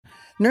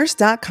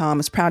Nurse.com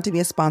is proud to be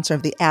a sponsor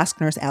of the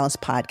Ask Nurse Alice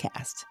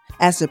podcast.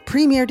 As the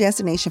premier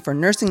destination for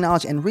nursing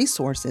knowledge and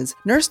resources,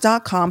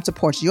 Nurse.com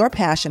supports your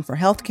passion for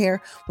healthcare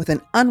with an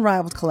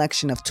unrivaled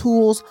collection of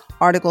tools,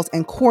 articles,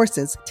 and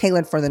courses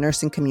tailored for the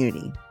nursing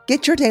community.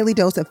 Get your daily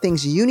dose of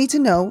things you need to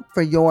know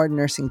for your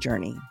nursing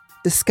journey.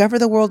 Discover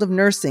the world of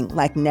nursing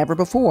like never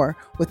before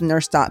with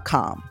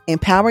Nurse.com.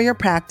 Empower your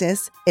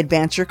practice,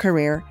 advance your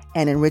career,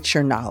 and enrich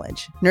your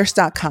knowledge.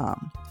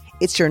 Nurse.com.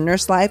 It's your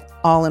nurse life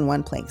all in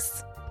one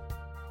place.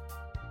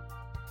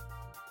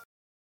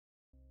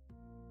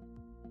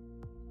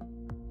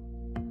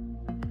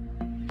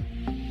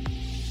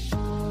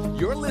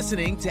 You're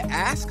listening to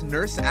Ask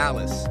Nurse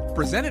Alice,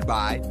 presented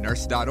by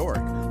Nurse.org,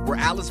 where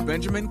Alice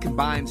Benjamin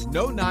combines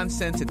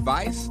no-nonsense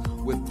advice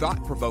with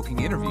thought-provoking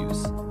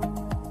interviews.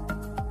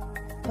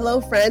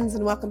 Hello, friends,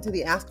 and welcome to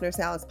the Ask Nurse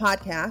Alice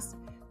podcast,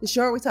 the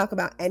show where we talk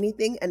about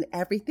anything and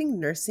everything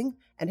nursing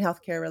and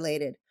healthcare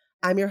related.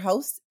 I'm your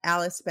host,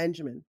 Alice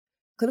Benjamin,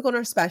 clinical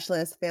nurse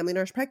specialist, family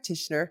nurse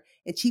practitioner,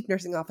 and chief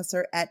nursing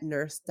officer at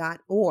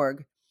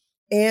Nurse.org.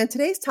 And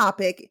today's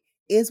topic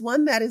is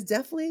one that is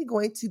definitely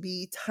going to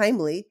be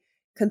timely,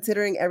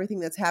 considering everything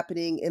that's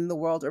happening in the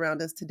world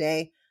around us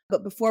today.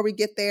 But before we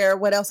get there,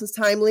 what else is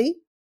timely?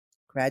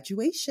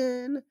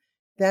 Graduation.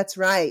 That's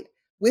right.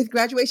 With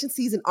graduation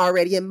season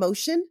already in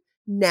motion,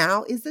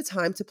 now is the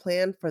time to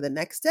plan for the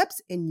next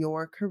steps in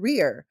your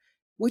career,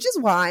 which is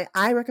why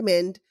I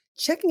recommend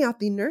checking out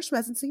the nurse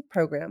residency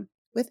program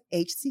with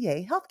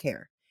HCA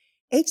Healthcare.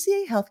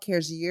 HCA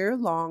Healthcare's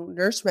year-long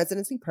nurse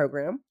residency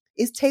program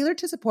is tailored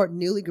to support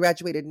newly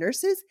graduated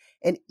nurses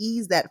and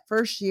ease that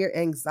first-year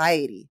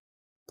anxiety.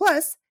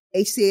 Plus,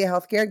 HCA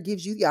Healthcare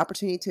gives you the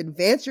opportunity to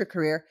advance your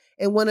career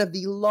in one of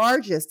the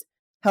largest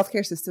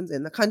healthcare systems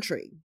in the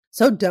country.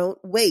 So don't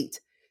wait.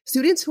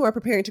 Students who are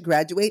preparing to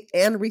graduate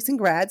and recent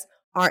grads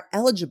are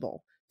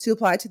eligible to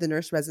apply to the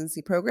nurse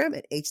residency program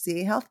at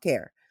HCA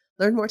Healthcare.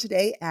 Learn more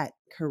today at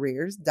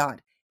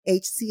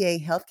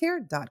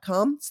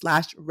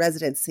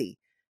careers.hcahealthcare.com/residency.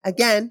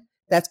 Again,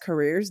 that's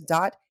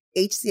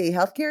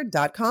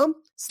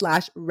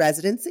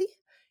careers.hcahealthcare.com/residency.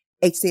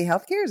 HCA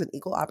Healthcare is an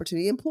equal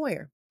opportunity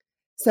employer.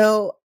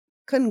 So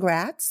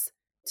congrats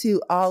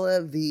to all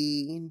of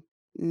the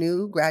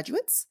new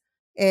graduates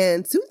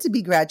and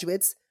soon-to-be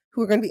graduates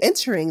who are going to be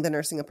entering the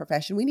nursing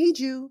profession. We need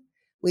you.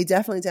 We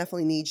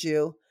definitely need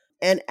you.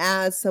 And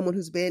as someone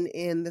who's been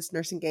in this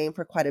nursing game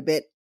for quite a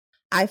bit,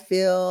 I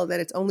feel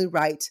that it's only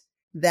right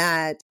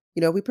that,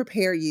 we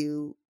prepare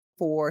you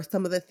for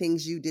some of the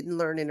things you didn't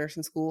learn in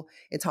nursing school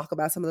and talk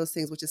about some of those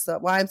things, which is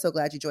why I'm so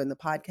glad you joined the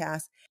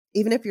podcast.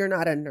 Even if you're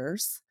not a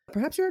nurse,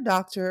 perhaps you're a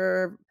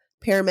doctor,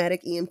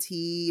 paramedic,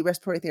 EMT,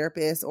 respiratory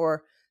therapist,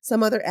 or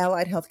some other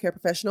allied healthcare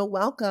professional,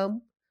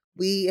 welcome.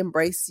 We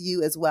embrace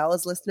you as well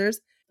as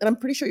listeners. And I'm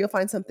pretty sure you'll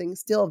find something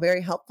still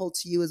very helpful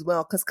to you as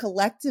well, because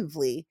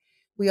collectively,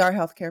 we are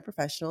healthcare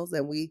professionals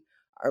and we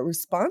are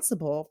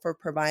responsible for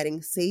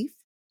providing safe,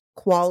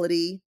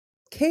 quality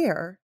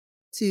care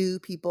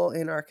to people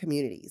in our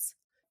communities.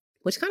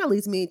 Which kind of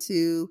leads me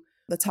to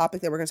the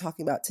topic that we're going to talk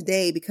about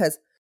today, because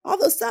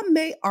although some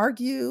may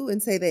argue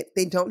and say that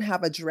they don't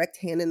have a direct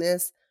hand in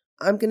this,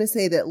 I'm going to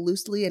say that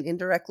loosely and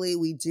indirectly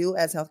we do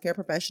as healthcare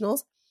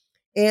professionals.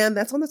 And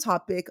that's on the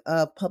topic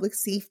of public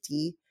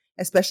safety,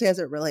 especially as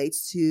it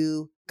relates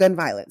to gun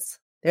violence.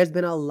 There's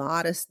been a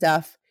lot of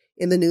stuff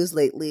in the news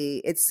lately.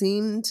 It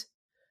seemed,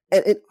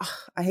 I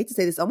hate to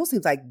say this, almost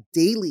seems like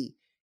daily,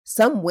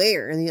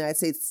 somewhere in the United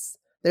States,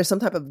 there's some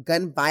type of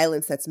gun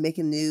violence that's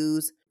making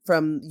news,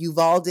 from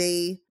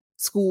Uvalde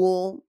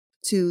school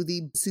to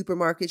the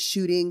supermarket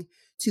shooting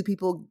to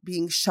people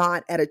being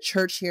shot at a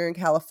church here in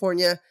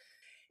California.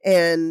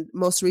 And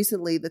most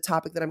recently, the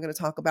topic that I'm going to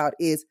talk about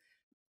is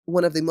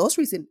one of the most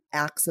recent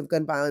acts of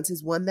gun violence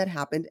is one that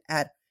happened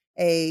at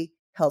a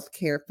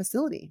healthcare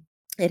facility.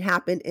 It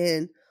happened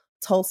in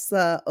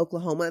Tulsa,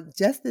 Oklahoma.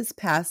 Just this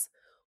past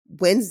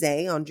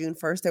Wednesday on June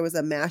 1st, there was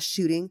a mass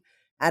shooting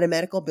at a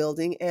medical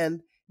building.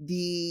 And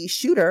the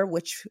shooter,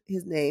 which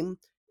his name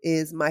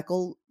is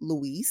Michael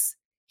Luis,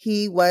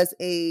 he was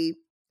a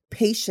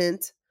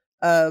patient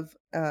of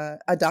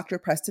a Dr.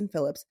 Preston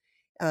Phillips.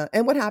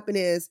 And what happened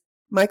is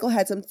Michael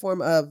had some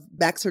form of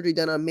back surgery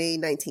done on May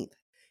 19th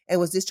and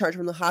was discharged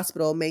from the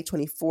hospital May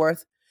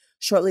 24th.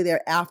 Shortly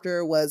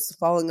thereafter was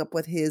following up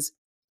with his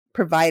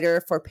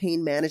provider for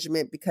pain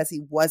management because he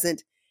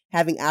wasn't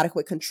having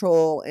adequate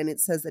control. And it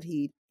says that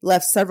he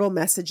left several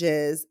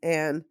messages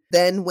and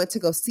then went to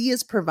go see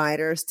his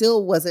provider,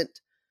 still wasn't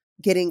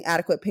getting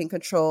adequate pain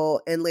control,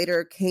 and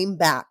later came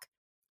back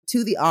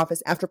to the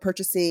office after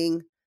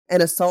purchasing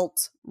an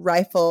assault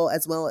rifle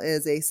as well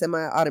as a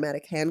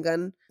semi-automatic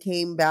handgun,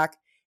 came back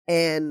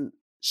and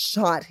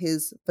shot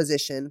his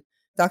physician,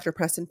 Dr.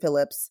 Preston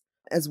Phillips,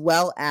 as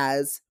well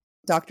as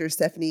Dr.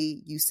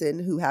 Stephanie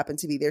Usin, who happened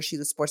to be there. She's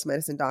a sports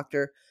medicine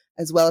doctor,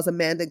 as well as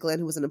Amanda Glenn,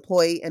 who was an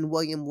employee, and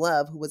William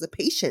Love, who was a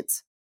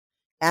patient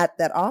at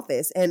that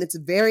office. And it's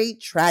very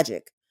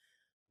tragic.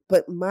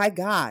 But my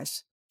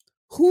gosh,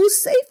 who's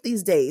safe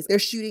these days? They're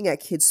shooting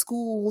at kids'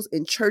 schools,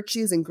 in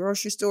churches, in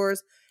grocery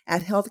stores,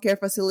 at healthcare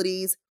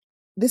facilities.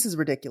 this is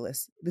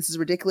ridiculous. This is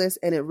ridiculous.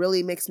 And it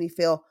really makes me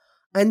feel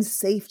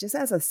unsafe just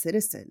as a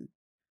citizen.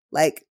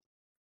 Like,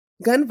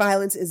 gun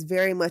violence is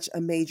very much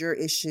a major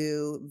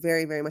issue,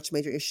 very, very much a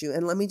major issue.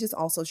 And let me just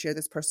also share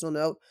this personal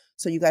note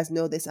so you guys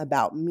know this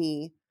about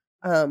me.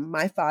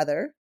 My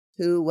father,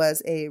 who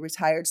was a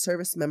retired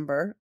service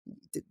member,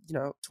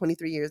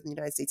 23 years in the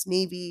United States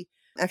Navy,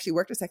 actually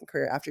worked a second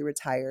career after he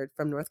retired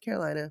from North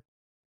Carolina.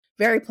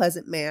 Very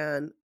pleasant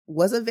man,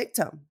 was a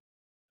victim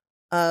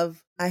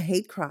of a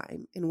hate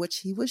crime in which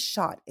he was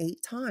shot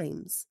 8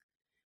 times.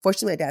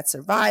 Fortunately, my dad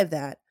survived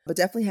that, but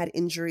definitely had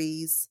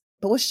injuries,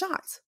 but was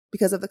shot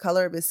because of the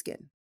color of his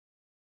skin.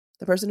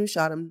 The person who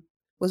shot him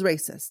was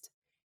racist.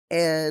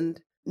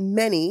 And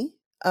many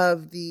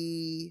of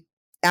the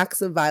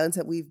acts of violence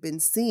that we've been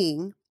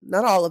seeing,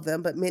 not all of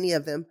them, but many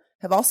of them,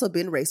 have also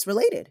been race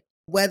related,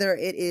 whether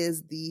it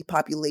is the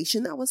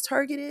population that was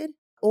targeted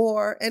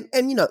or, and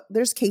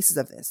there's cases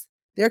of this.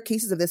 There are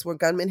cases of this where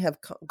gunmen have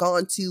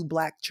gone to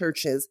Black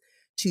churches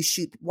to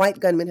shoot, white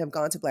gunmen have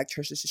gone to Black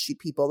churches to shoot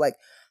people. Like,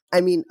 I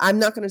mean, I'm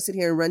not going to sit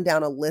here and run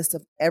down a list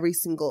of every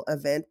single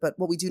event, but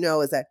what we do know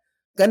is that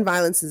gun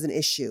violence is an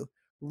issue.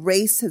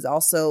 Race has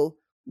also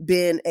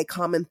been a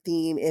common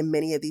theme in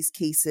many of these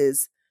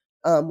cases,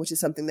 which is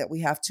something that we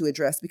have to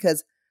address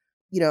because,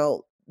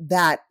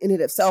 that in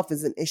it itself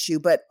is an issue.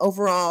 But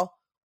overall,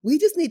 we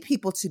just need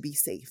people to be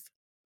safe.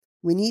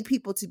 We need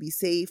people to be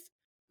safe.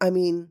 I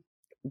mean,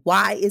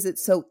 why is it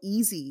so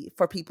easy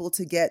for people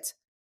to get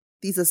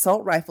these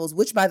assault rifles,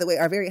 which, by the way,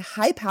 are very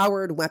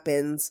high-powered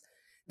weapons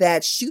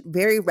that shoot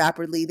very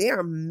rapidly? They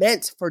are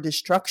meant for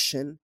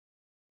destruction.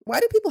 Why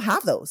do people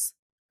have those?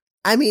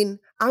 I mean,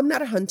 I'm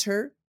not a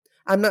hunter.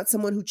 I'm not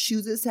someone who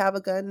chooses to have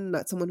a gun. I'm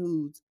not someone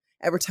who's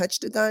ever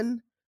touched a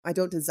gun. I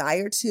don't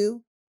desire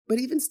to. But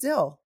even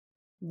still,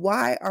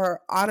 why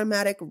are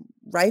automatic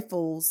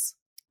rifles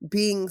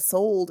being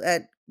sold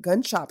at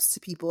gun shops to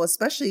people?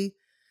 Especially,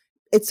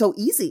 it's so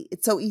easy.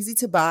 It's so easy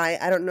to buy.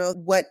 I don't know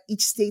what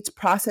each state's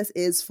process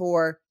is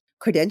for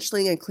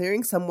credentialing and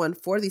clearing someone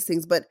for these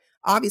things, but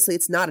obviously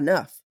it's not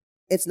enough.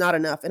 It's not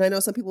enough. And I know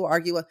some people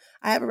argue, well,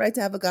 I have a right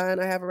to have a gun.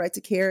 I have a right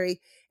to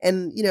carry.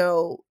 And,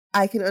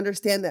 I can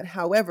understand that.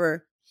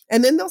 However,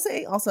 and then they'll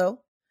say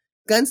also,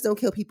 guns don't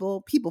kill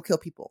people. People kill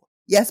people.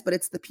 Yes, but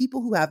it's the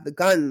people who have the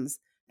guns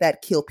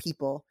that kill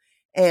people.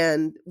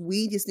 And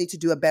we just need to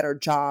do a better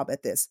job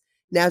at this.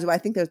 Now, do I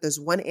think there's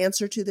one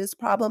answer to this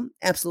problem?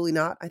 Absolutely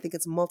not. I think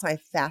it's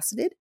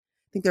multifaceted.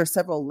 I think there are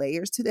several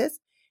layers to this.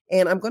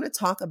 And I'm going to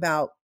talk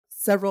about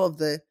several of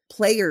the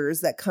players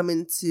that come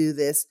into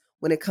this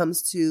when it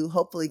comes to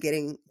hopefully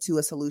getting to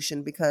a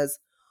solution, because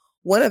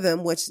one of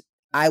them, which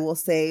I will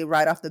say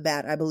right off the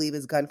bat, I believe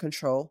is gun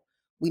control.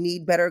 We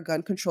need better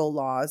gun control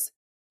laws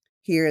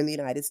here in the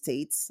United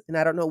States. And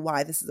I don't know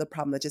why this is a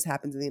problem that just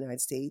happens in the United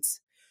States.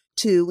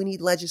 2, we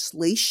need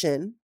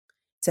legislation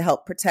to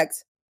help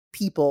protect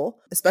people,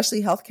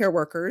 especially healthcare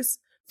workers,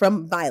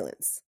 from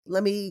violence.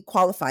 Let me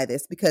qualify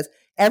this because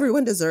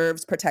everyone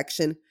deserves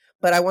protection,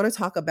 but I want to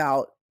talk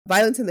about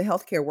violence in the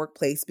healthcare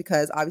workplace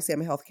because obviously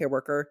I'm a healthcare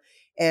worker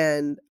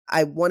and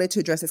I wanted to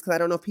address this because I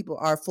don't know if people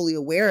are fully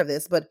aware of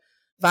this, but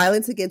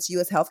violence against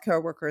U.S.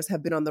 healthcare workers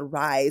have been on the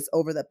rise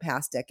over the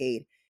past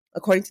decade.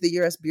 According to the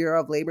U.S.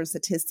 Bureau of Labor and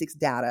Statistics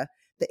data,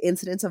 the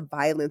incidence of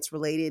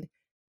violence-related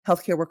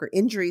healthcare worker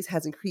injuries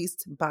has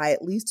increased by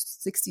at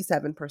least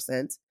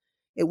 67%.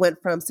 It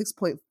went from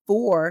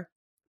 6.4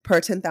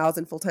 per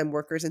 10,000 full-time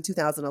workers in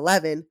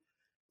 2011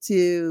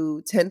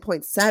 to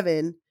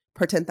 10.7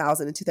 per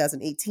 10,000 in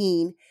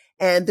 2018.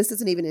 And this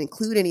doesn't even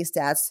include any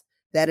stats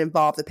that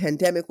involve the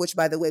pandemic, which,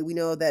 by the way, we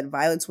know that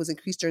violence was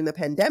increased during the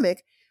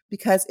pandemic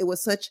because it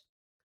was such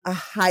a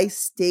high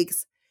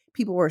stakes.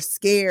 People were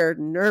scared,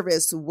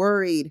 nervous,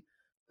 worried,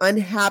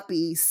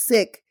 unhappy,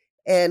 sick.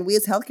 And we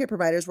as healthcare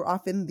providers were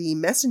often the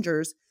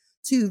messengers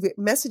to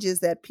messages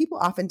that people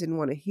often didn't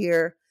want to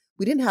hear.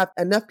 We didn't have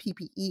enough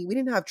PPE. We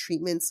didn't have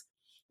treatments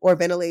or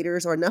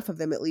ventilators, or enough of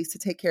them at least, to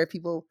take care of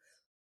people,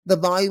 the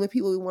volume of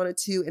people we wanted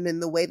to, and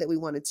in the way that we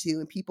wanted to.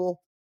 And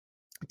people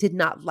did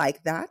not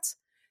like that.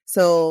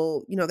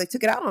 So, they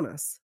took it out on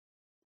us.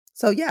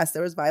 So yes,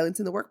 there was violence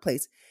in the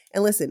workplace.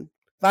 And listen,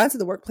 violence in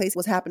the workplace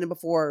was happening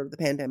before the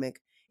pandemic.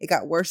 It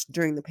got worse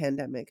during the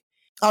pandemic.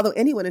 Although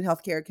anyone in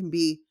healthcare can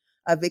be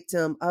a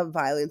victim of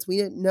violence, we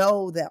didn't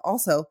know that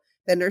also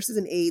that nurses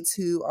and aides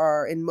who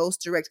are in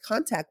most direct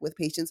contact with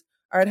patients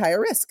are at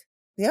higher risk.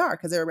 They are,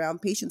 because they're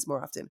around patients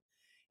more often.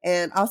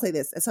 And I'll say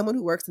this, as someone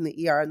who works in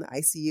the ER and the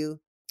ICU,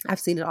 I've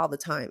seen it all the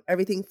time.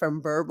 Everything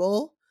from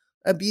verbal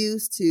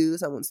abuse to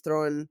someone's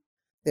throwing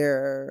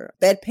their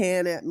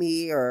bedpan at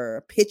me or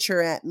a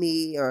pitcher at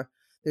me, or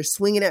they're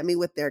swinging at me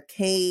with their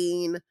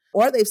cane,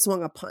 or they've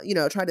swung upon,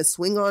 tried to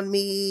swing on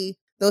me,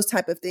 those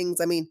type of things.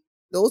 I mean,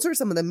 those are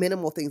some of the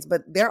minimal things,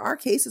 but there are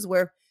cases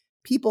where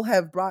people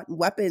have brought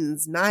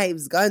weapons,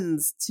 knives,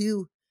 guns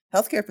to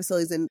healthcare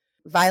facilities, and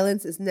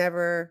violence is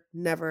never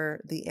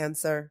the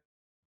answer.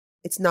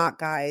 It's not,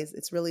 guys.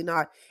 It's really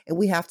not. And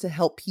we have to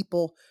help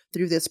people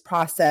through this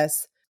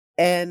process.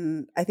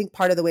 And I think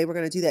part of the way we're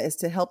going to do that is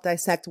to help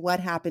dissect what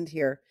happened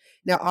here.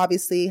 Now,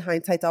 obviously,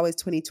 hindsight's always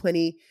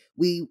 2020.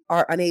 We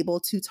are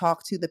unable to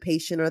talk to the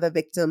patient or the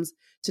victims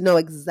to know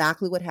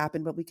exactly what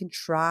happened, but we can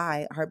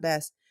try our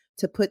best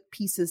to put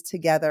pieces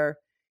together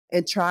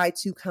and try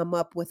to come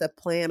up with a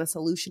plan, a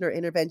solution, or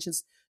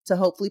interventions to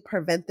hopefully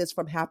prevent this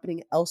from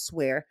happening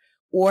elsewhere.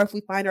 Or if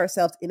we find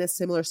ourselves in a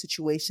similar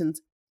situation,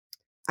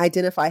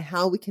 identify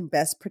how we can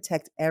best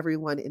protect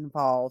everyone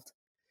involved.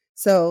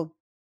 So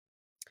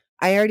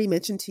I already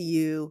mentioned to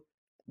you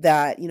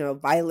that,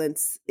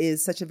 violence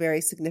is such a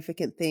very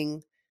significant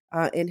thing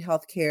in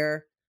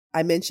healthcare.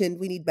 I mentioned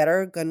we need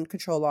better gun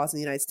control laws in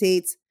the United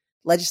States,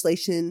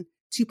 legislation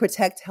to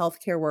protect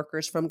healthcare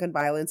workers from gun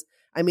violence.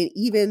 I mean,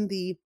 even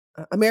the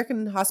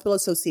American Hospital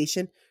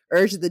Association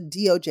urged the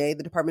DOJ,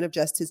 the Department of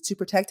Justice, to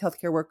protect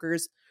healthcare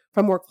workers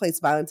from workplace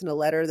violence in a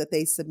letter that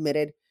they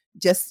submitted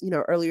just,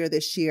 earlier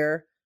this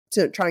year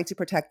to trying to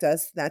protect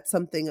us. That's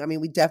something,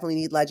 we definitely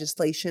need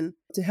legislation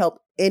to help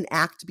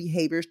enact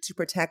behaviors to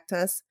protect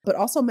us, but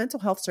also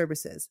mental health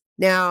services.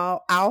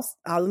 Now,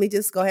 let me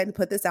just go ahead and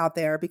put this out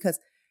there because,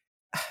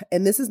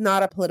 and this is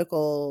not a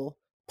political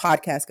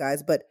podcast,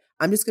 guys, but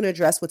I'm just going to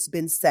address what's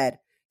been said.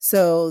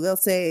 So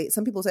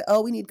some people say,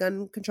 oh, we need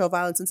gun control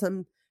violence.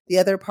 And the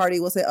other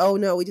party will say, oh,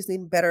 no, we just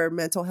need better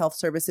mental health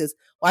services.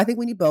 Well, I think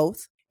we need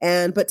both.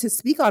 But to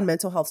speak on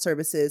mental health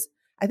services,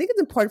 I think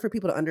it's important for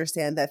people to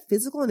understand that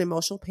physical and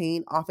emotional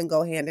pain often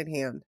go hand in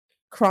hand.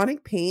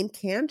 Chronic pain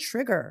can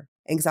trigger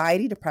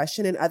anxiety,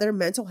 depression, and other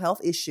mental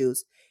health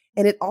issues.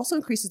 And it also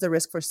increases the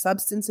risk for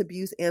substance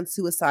abuse and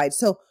suicide.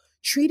 So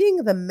treating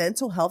the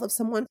mental health of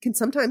someone can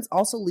sometimes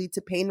also lead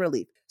to pain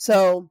relief.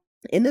 So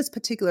in this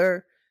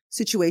particular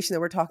situation that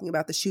we're talking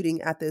about, the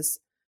shooting at this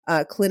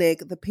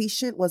clinic, the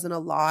patient was in a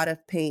lot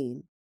of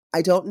pain.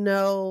 I don't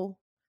know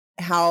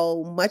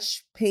how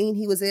much pain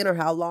he was in or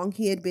how long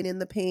he had been in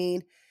the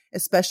pain,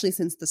 especially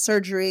since the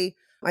surgery.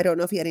 I don't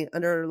know if he had any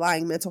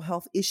underlying mental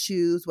health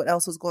issues, what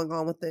else was going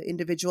on with the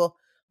individual,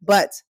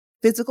 but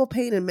physical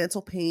pain and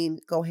mental pain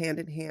go hand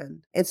in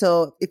hand. And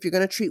so if you're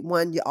going to treat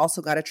one, you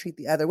also got to treat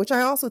the other, which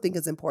I also think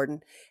is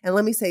important. And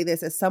let me say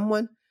this, as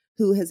someone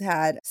who has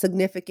had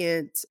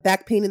significant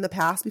back pain in the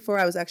past, before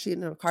I was actually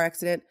in a car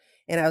accident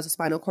and I was a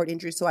spinal cord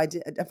injury. So I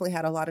definitely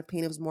had a lot of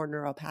pain. It was more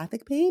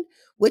neuropathic pain,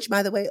 which,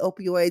 by the way,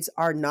 opioids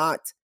are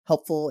not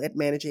helpful at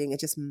managing. It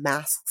just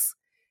masks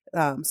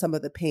some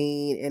of the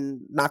pain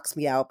and knocks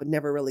me out, but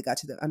never really got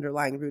to the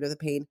underlying root of the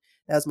pain.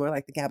 That was more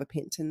like the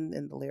gabapentin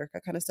and the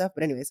Lyrica kind of stuff.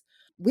 But anyways,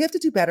 we have to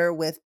do better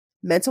with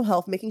mental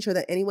health, making sure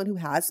that anyone who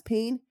has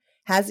pain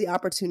has the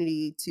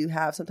opportunity to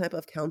have some type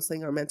of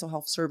counseling or mental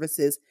health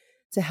services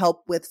to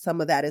help with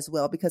some of that as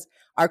well, because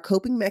our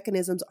coping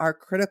mechanisms are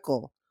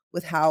critical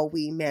with how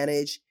we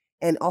manage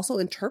and also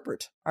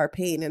interpret our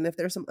pain. And if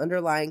there's some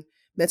underlying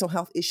mental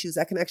health issues,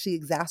 that can actually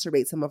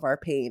exacerbate some of our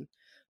pain.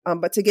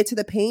 But to get to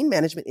the pain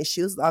management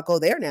issues, I'll go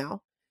there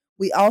now.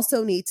 We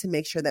also need to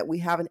make sure that we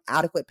have an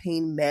adequate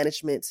pain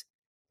management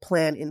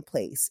plan in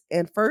place.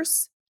 And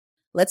first,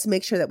 let's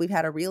make sure that we've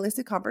had a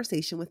realistic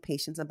conversation with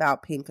patients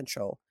about pain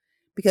control,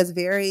 because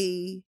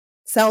very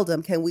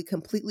seldom can we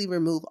completely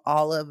remove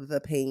all of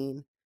the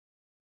pain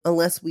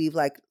unless we've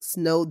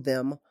snowed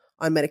them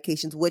on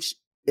medications, which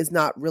is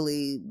not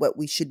really what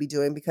we should be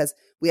doing, because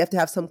we have to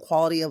have some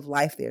quality of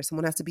life there.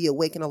 Someone has to be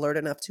awake and alert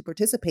enough to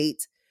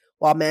participate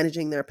while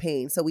managing their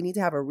pain. So we need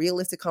to have a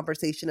realistic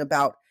conversation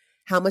about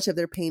how much of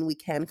their pain we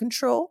can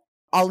control,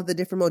 all of the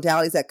different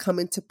modalities that come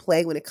into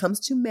play when it comes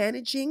to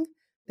managing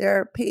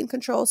their pain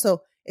control.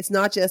 So it's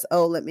not just,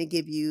 oh, let me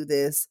give you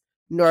this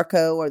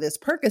Norco or this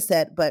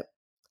Percocet, but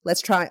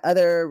let's try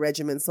other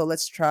regimens. So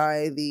let's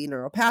try the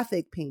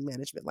neuropathic pain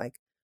management,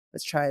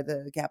 let's try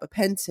the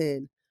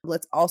gabapentin.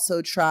 Let's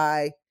also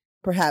try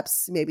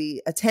perhaps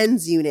maybe a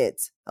TENS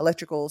unit,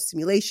 electrical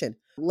stimulation.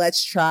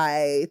 Let's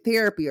try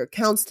therapy or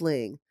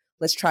counseling.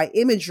 Let's try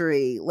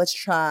imagery. Let's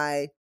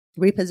try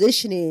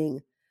repositioning.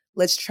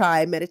 Let's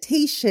try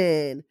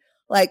meditation.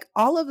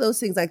 All of those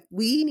things,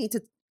 we need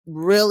to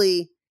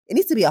really, it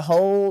needs to be a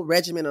whole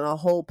regimen and a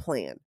whole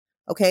plan.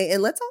 Okay.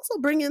 And let's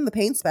also bring in the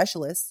pain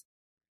specialists.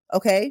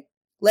 Okay.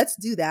 Let's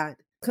do that,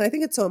 because I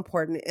think it's so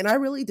important. And I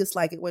really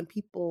dislike it when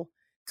people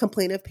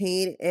complain of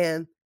pain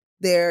and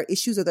their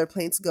issues or their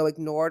complaints go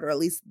ignored, or at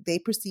least they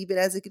perceive it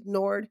as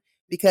ignored,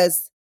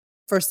 because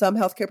for some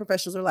healthcare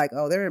professionals are like,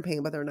 oh, they're in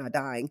pain, but they're not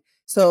dying.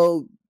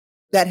 So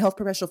that health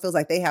professional feels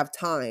like they have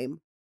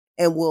time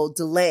and will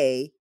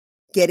delay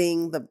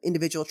getting the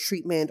individual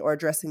treatment or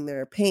addressing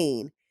their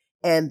pain.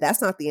 And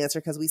that's not the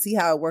answer, because we see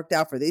how it worked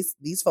out for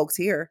these folks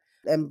here.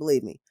 And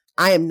believe me,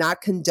 I am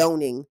not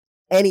condoning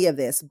any of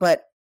this,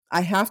 but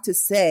I have to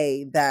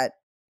say that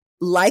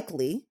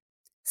likely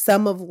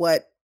some of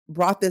what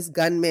brought this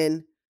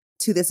gunman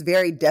to this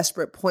very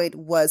desperate point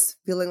was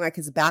feeling like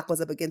his back was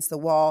up against the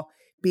wall,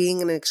 being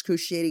in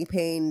excruciating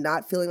pain,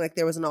 not feeling like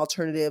there was an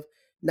alternative,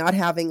 not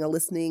having a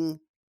listening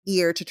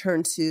ear to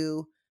turn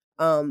to.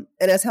 And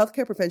as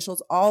healthcare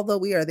professionals, although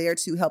we are there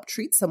to help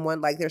treat someone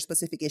like their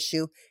specific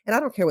issue, and I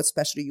don't care what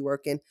specialty you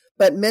work in,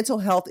 but mental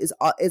health is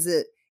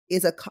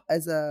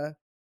a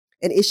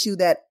an issue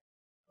that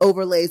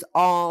overlays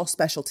all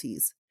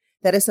specialties.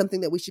 That is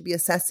something that we should be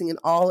assessing in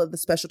all of the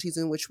specialties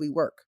in which we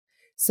work.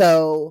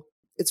 So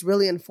it's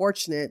really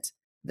unfortunate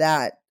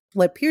that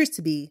what appears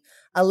to be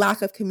a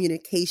lack of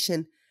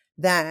communication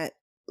that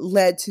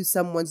led to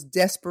someone's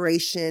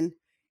desperation,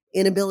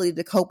 inability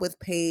to cope with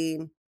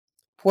pain,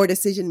 poor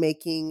decision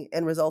making,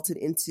 and resulted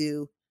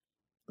into,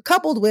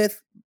 coupled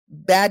with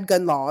bad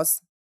gun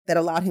laws that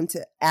allowed him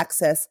to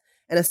access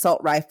an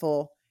assault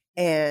rifle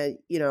and,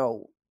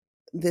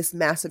 this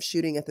massive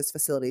shooting at this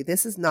facility.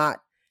 This is not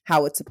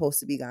how it's supposed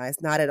to be,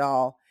 guys, not at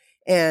all.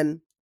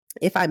 And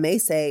if I may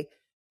say,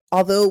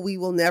 although we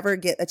will never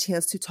get a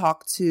chance to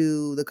talk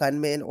to the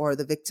gunman or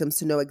the victims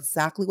to know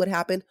exactly what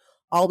happened,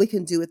 all we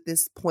can do at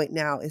this point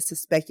now is to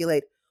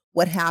speculate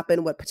what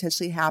happened, what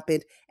potentially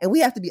happened. And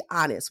we have to be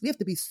honest. We have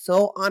to be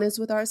so honest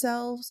with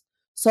ourselves.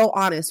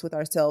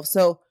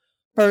 So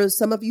for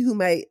some of you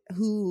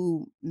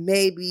who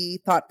maybe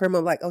thought for a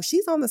moment like, oh,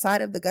 she's on the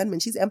side of the gunman.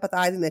 She's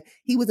empathizing that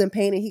he was in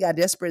pain and he got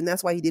desperate and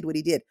that's why he did what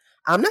he did.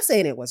 I'm not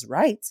saying it was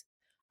right.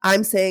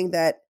 I'm saying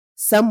that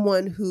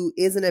someone who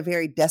is in a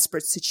very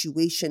desperate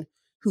situation,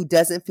 who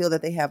doesn't feel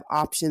that they have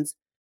options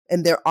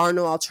and there are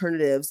no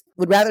alternatives,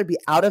 would rather be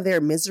out of their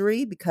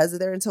misery because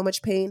they're in so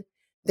much pain.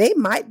 They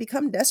might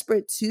become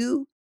desperate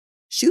to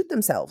shoot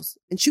themselves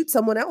and shoot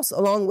someone else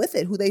along with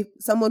it,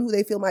 someone who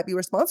they feel might be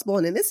responsible.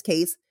 And in this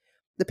case,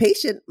 the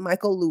patient,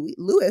 Michael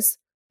Lewis,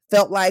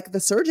 felt like the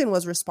surgeon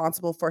was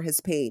responsible for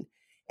his pain.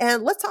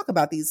 And let's talk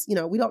about these.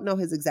 We don't know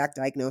his exact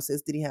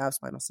diagnosis. Did he have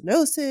spinal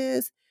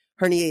stenosis,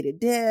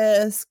 herniated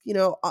disc?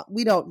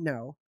 We don't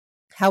know.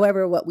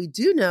 However, what we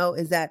do know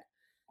is that,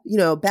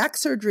 back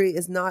surgery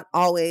is not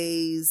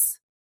always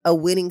a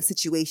winning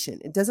situation.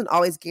 It doesn't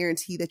always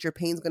guarantee that your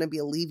pain is going to be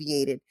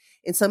alleviated.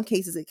 In some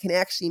cases, it can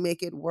actually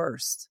make it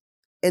worse.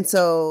 And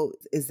so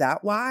is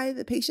that why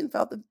the patient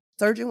felt the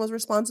surgeon was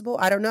responsible?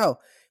 I don't know.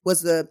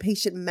 Was the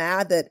patient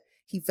mad that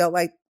he felt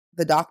like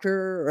the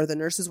doctor or the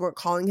nurses weren't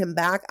calling him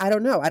back? I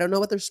don't know. I don't know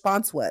what the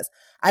response was.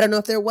 I don't know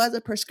if there was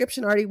a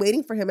prescription already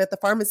waiting for him at the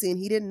pharmacy and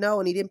he didn't know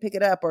and he didn't pick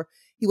it up, or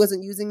he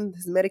wasn't using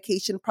his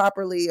medication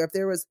properly, or if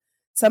there was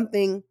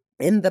something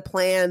in the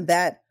plan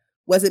that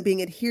wasn't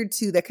being adhered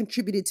to that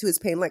contributed to his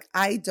pain. Like,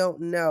 I don't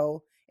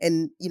know.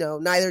 And,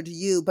 neither do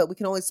you, but we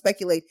can only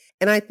speculate.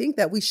 And I think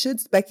that we should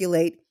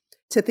speculate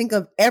to think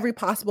of every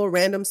possible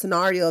random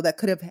scenario that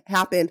could have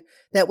happened.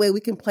 That way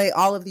we can play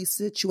all of these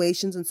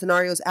situations and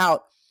scenarios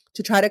out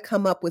to try to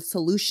come up with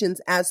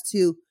solutions as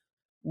to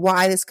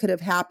why this could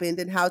have happened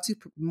and how to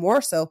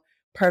more so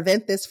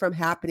prevent this from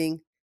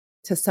happening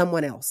to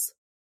someone else.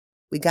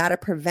 We got to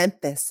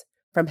prevent this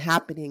from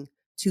happening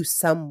to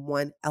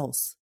someone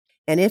else.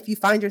 And if you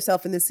find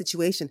yourself in this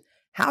situation,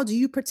 how do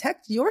you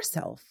protect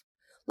yourself?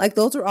 Like,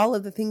 those are all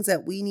of the things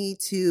that we need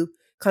to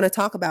kind of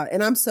talk about.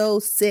 And I'm so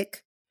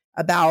sick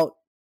about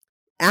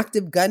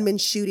active gunman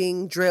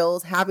shooting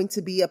drills having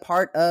to be a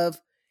part of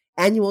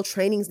annual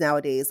trainings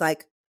nowadays.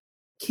 Like,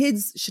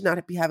 kids should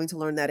not be having to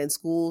learn that in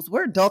schools.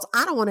 We're adults.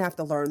 I don't want to have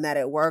to learn that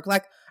at work.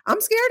 Like,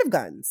 I'm scared of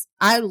guns.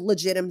 I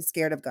legit am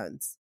scared of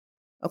guns.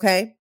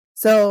 Okay.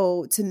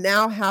 So to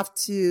now have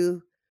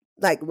to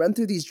run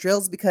through these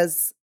drills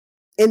because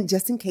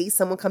just in case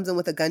someone comes in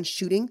with a gun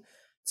shooting,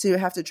 to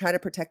have to try to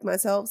protect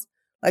myself,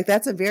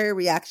 that's a very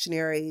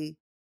reactionary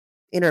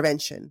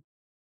intervention.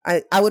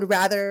 I would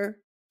rather,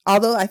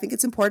 although I think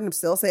it's important to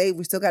still say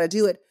we still got to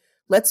do it,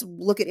 let's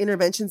look at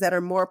interventions that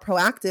are more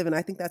proactive. And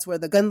I think that's where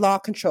the gun law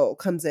control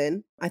comes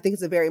in. I think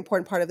it's a very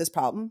important part of this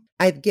problem.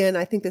 I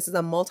think this is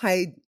a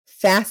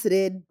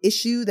multifaceted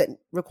issue that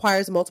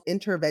requires multiple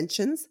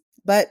interventions.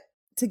 But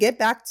to get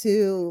back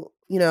to,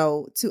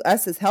 to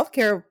us as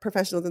healthcare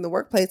professionals in the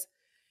workplace,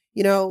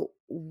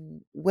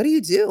 what do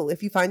you do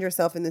if you find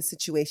yourself in this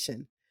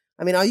situation?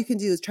 I mean, all you can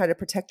do is try to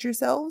protect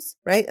yourselves,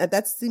 right?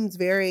 That seems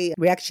very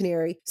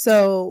reactionary.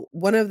 So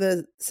one of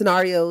the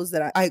scenarios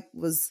that I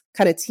was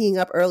kind of teeing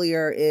up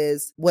earlier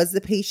was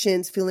the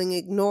patient feeling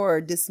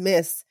ignored,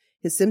 dismissed?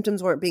 His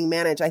symptoms weren't being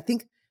managed. I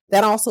think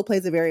that also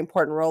plays a very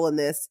important role in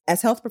this.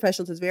 As health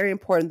professionals, it's very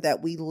important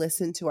that we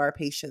listen to our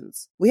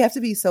patients. We have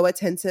to be so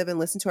attentive and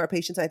listen to our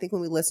patients. I think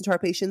when we listen to our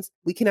patients,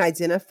 we can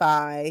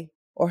identify,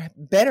 or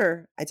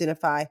better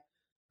identify,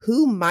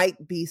 who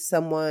might be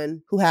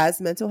someone who has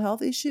mental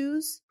health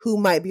issues, who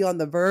might be on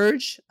the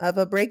verge of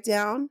a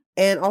breakdown,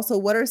 and also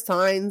what are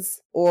signs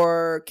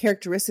or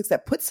characteristics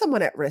that put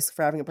someone at risk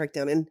for having a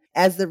breakdown. And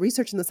as the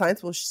research and the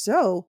science will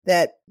show,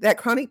 that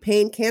chronic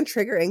pain can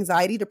trigger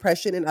anxiety,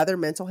 depression, and other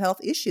mental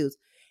health issues.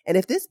 And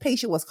if this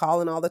patient was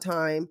calling all the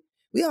time,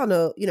 we all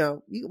know,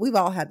 we've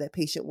all had that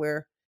patient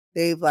where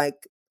they've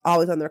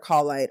always on their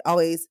call light,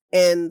 always.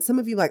 And some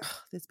of you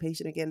this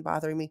patient again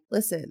bothering me.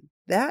 Listen,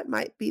 that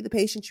might be the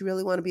patient you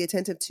really want to be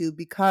attentive to,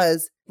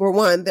 because for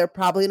one, they're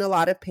probably in a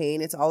lot of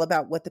pain. It's all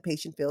about what the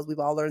patient feels. We've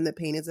all learned that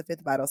pain is a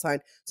fifth vital sign.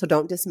 So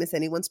don't dismiss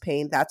anyone's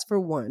pain. That's for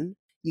one.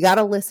 You got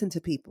to listen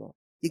to people.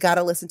 You got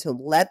to listen to them.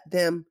 Let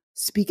them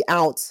speak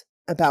out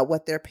about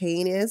what their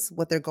pain is,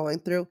 what they're going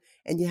through.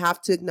 And you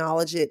have to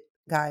acknowledge it,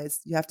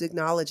 guys. You have to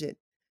acknowledge it.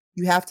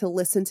 You have to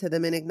listen to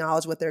them and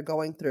acknowledge what they're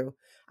going through.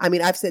 I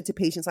mean, I've said to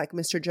patients like,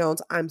 Mr.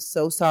 Jones, I'm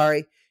so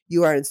sorry.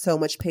 You are in so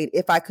much pain.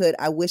 If I could,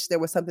 I wish there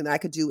was something that I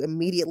could do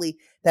immediately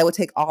that would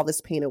take all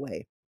this pain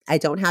away. I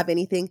don't have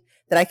anything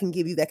that I can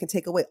give you that can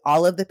take away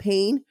all of the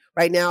pain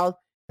right now.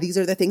 These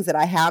are the things that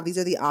I have. These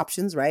are the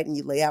options, right? And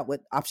you lay out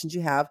what options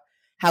you have.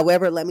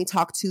 However, let me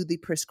talk to the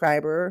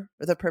prescriber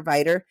or the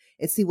provider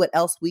and see what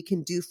else we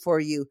can do for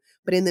you.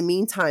 But in the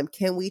meantime,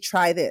 can we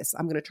try this?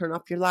 I'm going to turn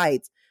off your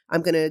lights.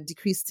 I'm going to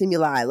decrease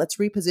stimuli. Let's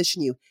reposition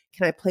you.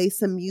 Can I play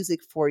some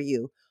music for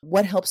you?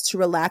 What helps to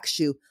relax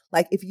you?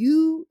 Like if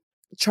you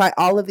try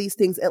all of these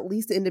things, at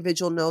least the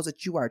individual knows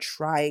that you are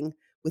trying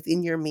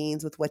within your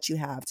means with what you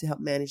have to help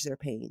manage their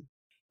pain.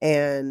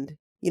 And,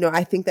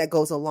 I think that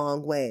goes a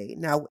long way.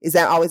 Now, is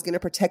that always going to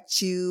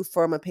protect you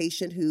from a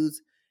patient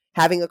who's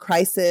having a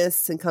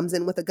crisis and comes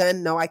in with a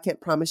gun? No, I can't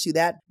promise you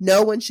that.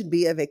 No one should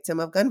be a victim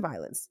of gun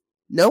violence.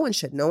 No one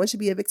should. No one should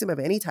be a victim of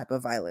any type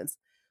of violence.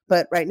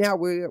 But right now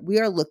we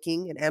are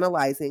looking and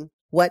analyzing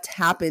what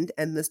happened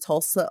in this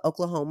Tulsa,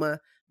 Oklahoma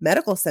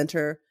medical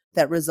center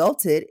that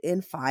resulted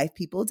in 5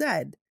 people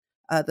dead.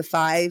 The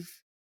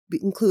 5,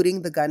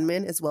 including the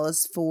gunman, as well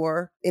as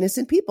 4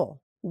 innocent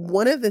people.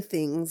 One of the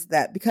things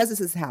that, because this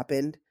has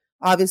happened,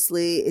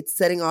 obviously it's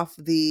setting off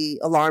the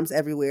alarms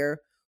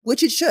everywhere,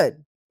 which it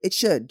should. It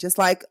should, just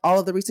like all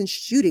of the recent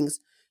shootings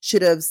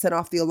should have set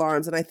off the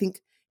alarms. And I think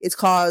it's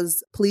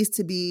caused police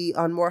to be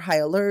on more high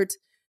alert,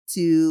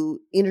 to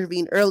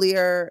intervene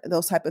earlier,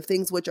 those type of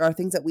things, which are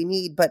things that we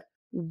need. But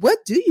what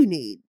do you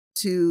need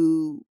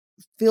to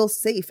feel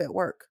safe at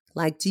work?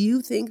 Like, do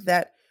you think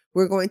that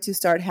we're going to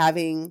start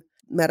having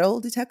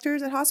metal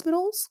detectors at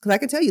hospitals? Because I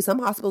can tell you some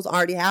hospitals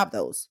already have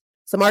those.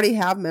 Some already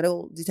have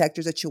metal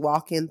detectors that you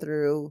walk in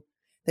through,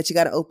 that you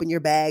got to open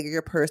your bag or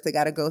your purse. They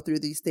got to go through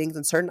these things,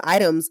 and certain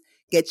items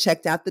get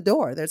checked out the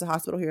door. There's a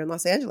hospital here in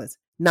Los Angeles.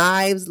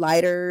 Knives,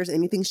 lighters,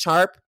 anything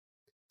sharp.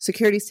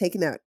 Security's taking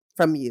that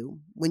from you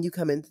when you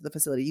come into the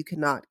facility. You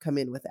cannot come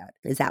in with that.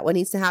 Is that what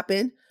needs to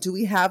happen? Do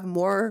we have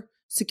more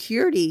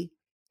security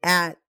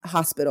at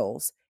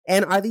hospitals?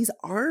 And are these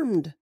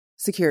armed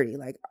security?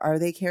 Like, are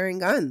they carrying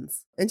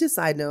guns? And just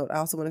side note, I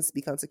also want to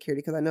speak on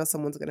security because I know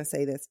someone's going to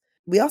say this.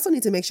 We also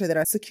need to make sure that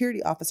our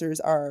security officers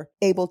are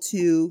able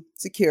to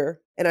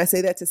secure. And I say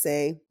that to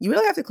say, you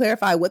really have to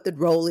clarify what the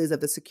role is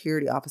of the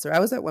security officer. I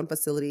was at one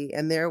facility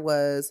and there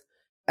was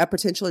a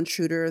potential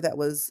intruder that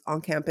was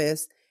on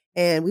campus,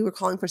 and we were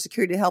calling for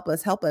security to help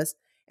us.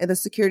 And the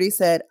security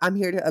said, I'm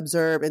here to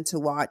observe and to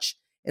watch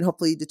and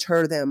hopefully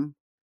deter them,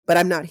 but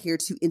I'm not here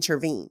to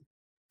intervene,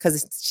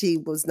 because she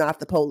was not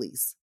the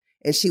police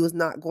and she was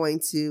not going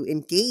to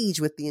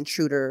engage with the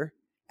intruder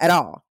at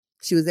all.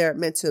 She was there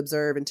meant to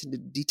observe and to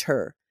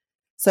deter.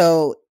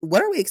 So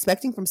what are we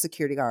expecting from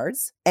security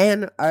guards?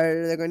 And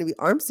are there going to be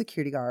armed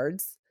security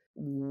guards?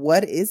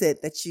 What is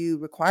it that you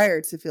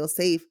require to feel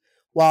safe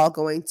while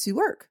going to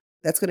work?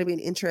 That's going to be an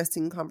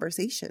interesting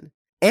conversation.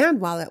 And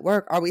while at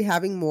work, are we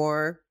having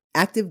more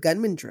active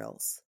gunman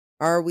drills?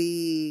 Are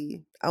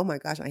we, oh my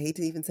gosh, I hate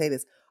to even say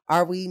this.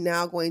 Are we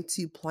now going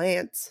to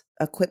plant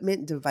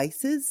equipment,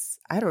 devices,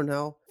 I don't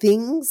know,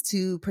 things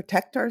to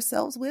protect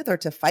ourselves with or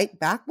to fight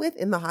back with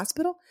in the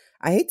hospital?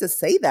 I hate to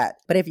say that,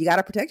 but if you got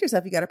to protect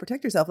yourself, you got to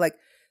protect yourself.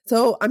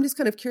 So I'm just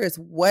kind of curious,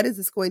 what is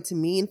this going to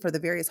mean for the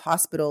various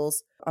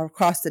hospitals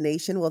across the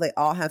nation? Will they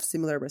all have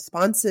similar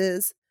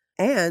responses?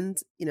 And,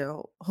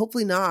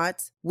 hopefully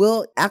not.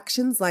 Will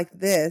actions like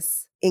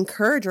this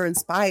encourage or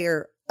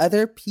inspire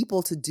other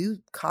people to do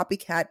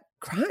copycat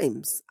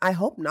crimes? I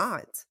hope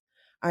not.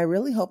 I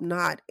really hope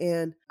not.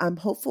 And I'm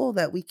hopeful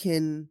that we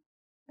can,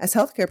 as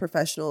healthcare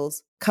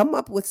professionals, come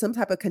up with some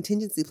type of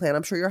contingency plan.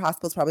 I'm sure your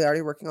hospital's probably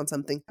already working on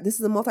something. This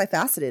is a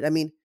multifaceted. I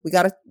mean, we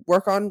got to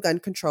work on gun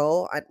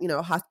control.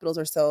 Hospitals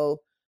are so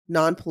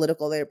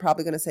non-political. They're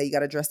probably going to say you got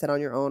to address that on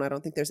your own. I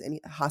don't think there's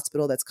any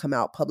hospital that's come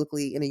out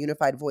publicly in a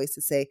unified voice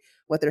to say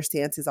what their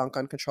stance is on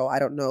gun control. I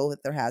don't know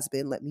if there has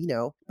been. Let me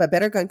know. But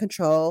better gun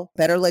control,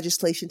 better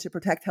legislation to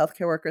protect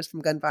healthcare workers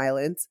from gun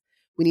violence.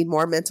 We need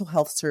more mental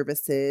health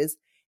services.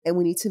 And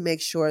we need to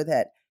make sure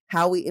that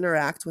how we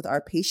interact with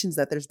our patients,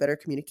 that there's better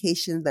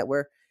communication, that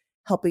we're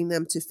helping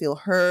them to feel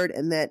heard,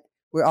 and that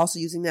we're also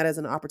using that as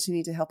an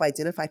opportunity to help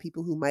identify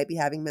people who might be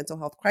having mental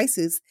health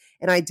crisis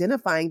and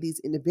identifying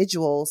these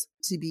individuals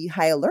to be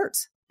high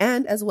alert.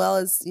 And as well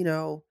as,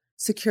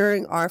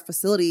 securing our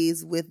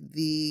facilities with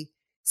the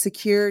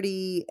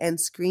security and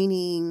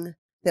screening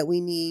that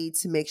we need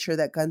to make sure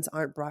that guns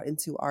aren't brought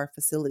into our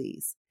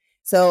facilities.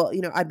 So,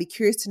 I'd be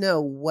curious to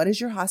know, what is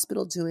your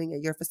hospital doing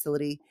at your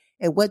facility?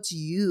 And what do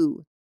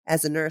you,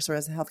 as a nurse or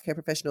as a healthcare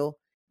professional,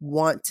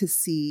 want to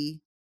see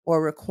or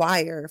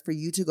require for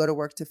you to go to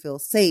work to feel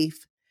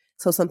safe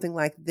so something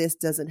like this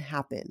doesn't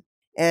happen?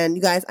 And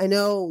you guys, I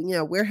know,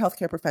 we're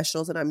healthcare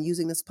professionals and I'm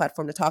using this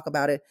platform to talk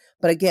about it.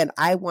 But again,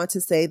 I want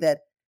to say that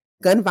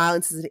gun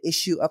violence is an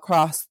issue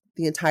across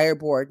the entire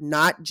board,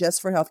 not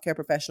just for healthcare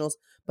professionals,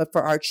 but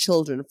for our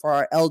children, for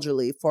our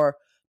elderly, for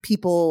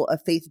people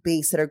of faith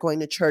base that are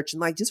going to church,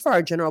 and just for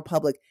our general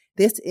public.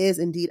 This is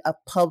indeed a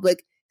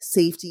public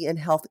safety and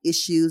health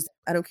issues.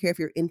 I don't care if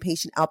you're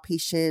inpatient,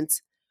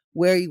 outpatient,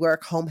 where you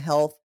work, home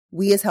health.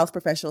 We as health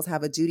professionals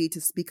have a duty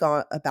to speak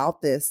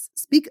about this,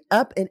 speak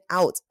up and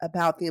out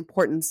about the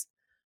importance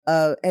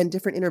and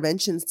different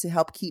interventions to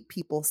help keep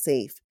people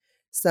safe.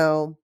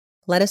 So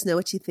let us know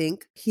what you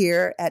think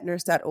here at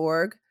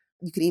nurse.org.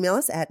 You can email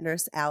us at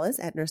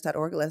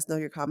nursealice@nurse.org. Let us know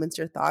your comments,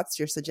 your thoughts,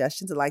 your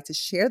suggestions. I'd like to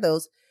share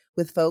those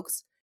with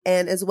folks.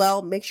 And as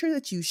well, make sure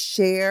that you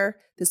share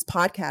this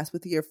podcast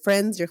with your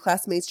friends, your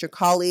classmates, your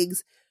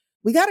colleagues.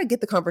 We got to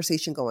get the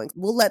conversation going.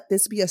 We'll let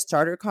this be a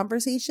starter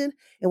conversation,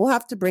 and we'll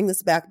have to bring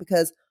this back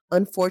because,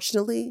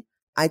 unfortunately,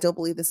 I don't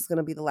believe this is going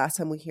to be the last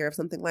time we hear of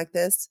something like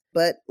this.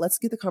 But let's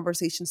get the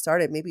conversation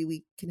started. Maybe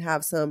we can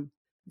have some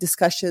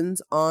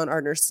discussions on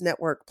our Nurse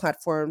Network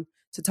platform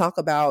to talk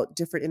about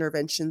different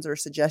interventions or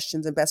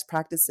suggestions and best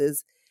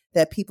practices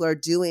that people are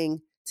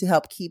doing to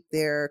help keep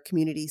their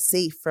community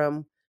safe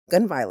from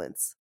gun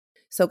violence.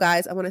 So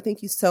guys, I want to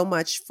thank you so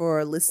much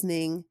for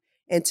listening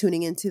and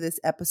tuning into this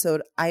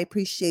episode. I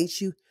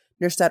appreciate you.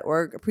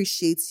 Nurse.org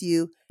appreciates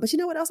you. But you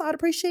know what else I would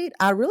appreciate?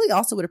 I really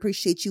also would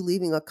appreciate you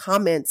leaving a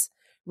comment,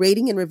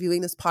 rating and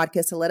reviewing this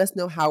podcast to let us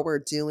know how we're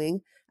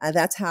doing.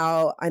 That's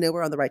how I know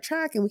we're on the right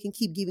track and we can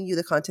keep giving you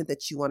the content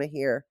that you want to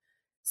hear.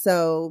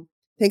 So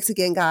thanks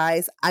again,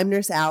 guys. I'm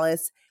Nurse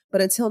Alice.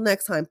 But until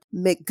next time,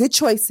 make good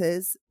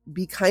choices,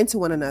 be kind to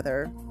one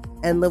another,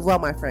 and live well,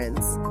 my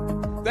friends.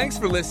 Thanks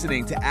for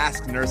listening to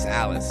Ask Nurse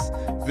Alice.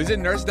 Visit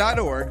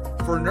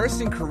nurse.org for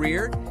nursing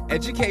career,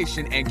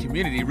 education, and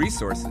community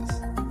resources.